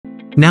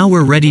Now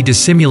we're ready to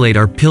simulate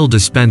our pill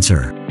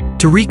dispenser.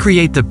 To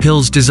recreate the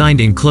pill's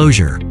designed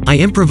enclosure, I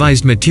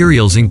improvised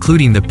materials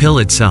including the pill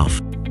itself.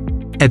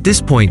 At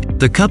this point,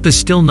 the cup is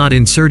still not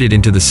inserted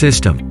into the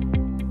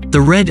system.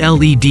 The red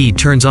LED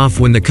turns off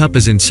when the cup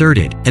is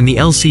inserted, and the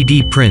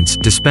LCD prints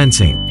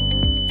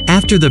dispensing.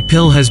 After the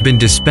pill has been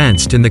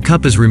dispensed and the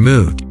cup is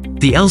removed,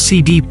 the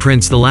LCD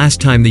prints the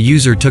last time the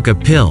user took a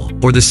pill,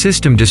 or the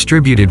system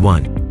distributed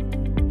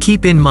one.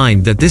 Keep in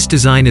mind that this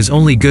design is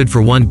only good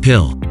for one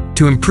pill.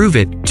 To improve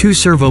it, 2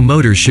 servo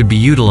motors should be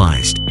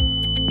utilized.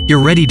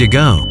 You're ready to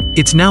go.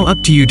 It's now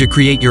up to you to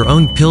create your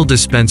own pill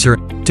dispenser.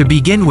 To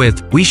begin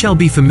with, we shall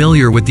be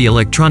familiar with the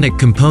electronic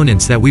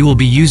components that we will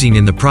be using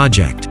in the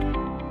project.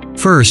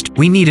 First,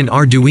 we need an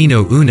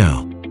Arduino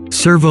Uno,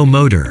 servo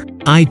motor,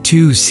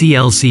 I2C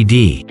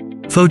LCD,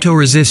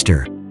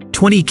 photoresistor,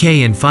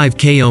 20K and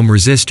 5K ohm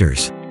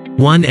resistors,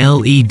 1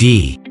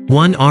 LED,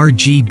 1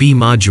 RGB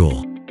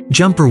module,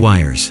 jumper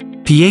wires,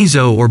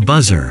 piezo or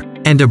buzzer,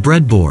 and a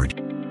breadboard.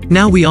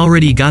 Now we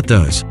already got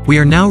those, we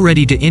are now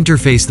ready to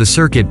interface the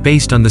circuit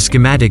based on the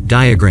schematic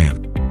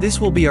diagram.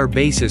 This will be our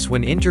basis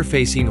when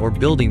interfacing or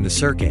building the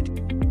circuit.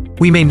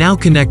 We may now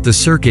connect the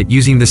circuit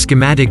using the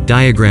schematic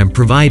diagram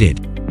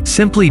provided.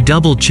 Simply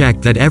double-check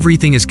that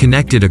everything is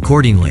connected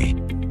accordingly.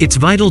 It's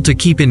vital to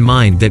keep in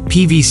mind that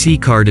PVC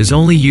card is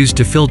only used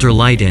to filter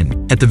light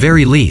and, at the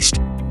very least,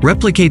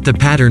 replicate the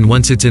pattern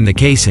once it's in the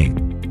casing.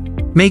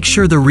 Make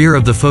sure the rear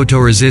of the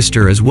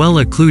photoresistor is well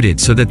occluded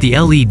so that the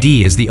LED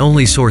is the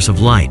only source of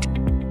light.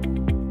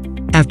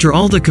 After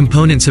all the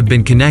components have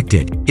been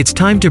connected, it's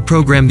time to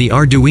program the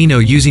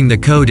Arduino using the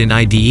code in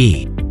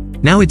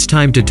IDE. Now it's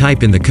time to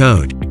type in the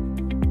code.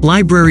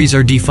 Libraries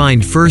are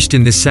defined first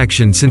in this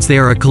section since they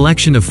are a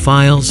collection of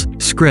files,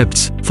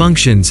 scripts,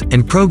 functions,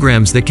 and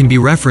programs that can be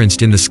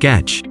referenced in the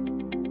sketch.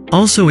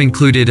 Also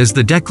included is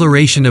the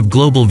declaration of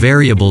global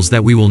variables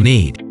that we will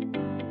need.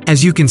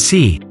 As you can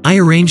see, I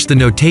arranged the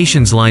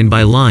notations line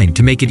by line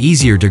to make it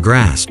easier to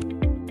grasp.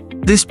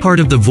 This part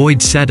of the void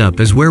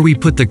setup is where we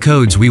put the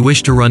codes we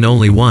wish to run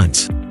only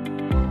once.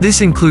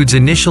 This includes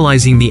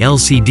initializing the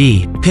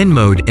LCD, pin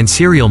mode, and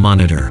serial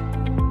monitor.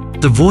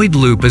 The void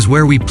loop is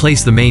where we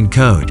place the main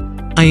code.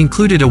 I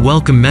included a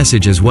welcome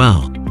message as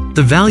well.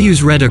 The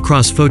values read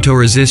across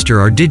photoresistor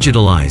are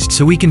digitalized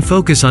so we can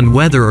focus on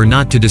whether or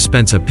not to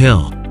dispense a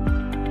pill.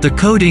 The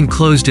code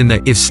enclosed in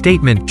the if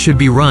statement should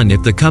be run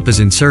if the cup is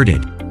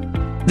inserted.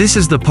 This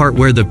is the part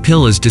where the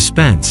pill is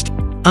dispensed.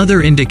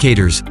 Other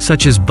indicators,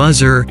 such as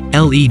buzzer,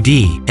 LED,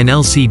 and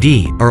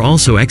LCD, are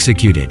also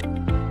executed.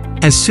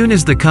 As soon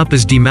as the cup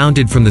is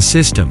demounted from the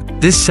system,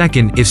 this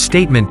second if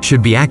statement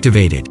should be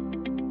activated,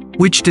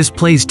 which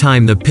displays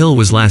time the pill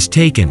was last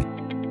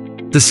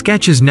taken. The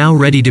sketch is now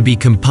ready to be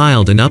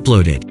compiled and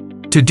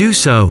uploaded. To do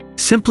so,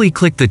 simply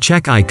click the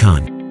check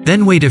icon,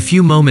 then wait a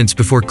few moments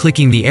before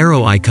clicking the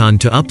arrow icon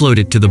to upload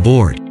it to the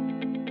board.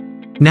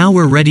 Now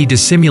we're ready to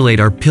simulate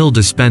our pill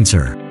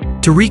dispenser.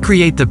 To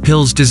recreate the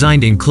pill's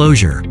designed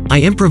enclosure, I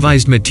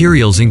improvised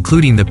materials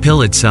including the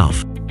pill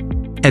itself.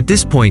 At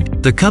this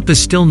point, the cup is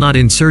still not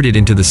inserted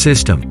into the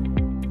system.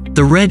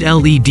 The red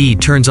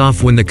LED turns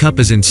off when the cup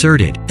is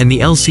inserted, and the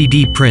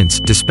LCD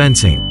prints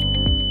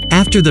dispensing.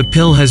 After the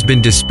pill has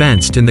been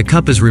dispensed and the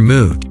cup is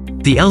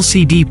removed, the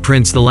LCD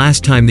prints the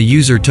last time the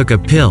user took a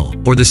pill,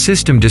 or the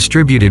system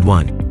distributed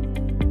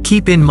one.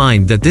 Keep in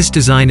mind that this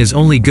design is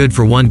only good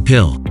for one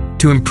pill.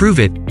 To improve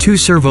it, 2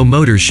 servo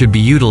motors should be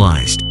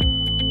utilized.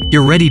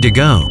 You're ready to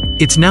go.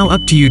 It's now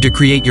up to you to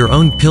create your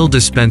own pill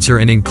dispenser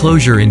and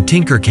enclosure in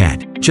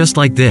TinkerCAD, just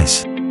like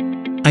this.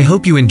 I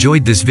hope you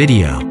enjoyed this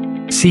video.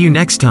 See you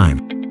next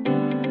time.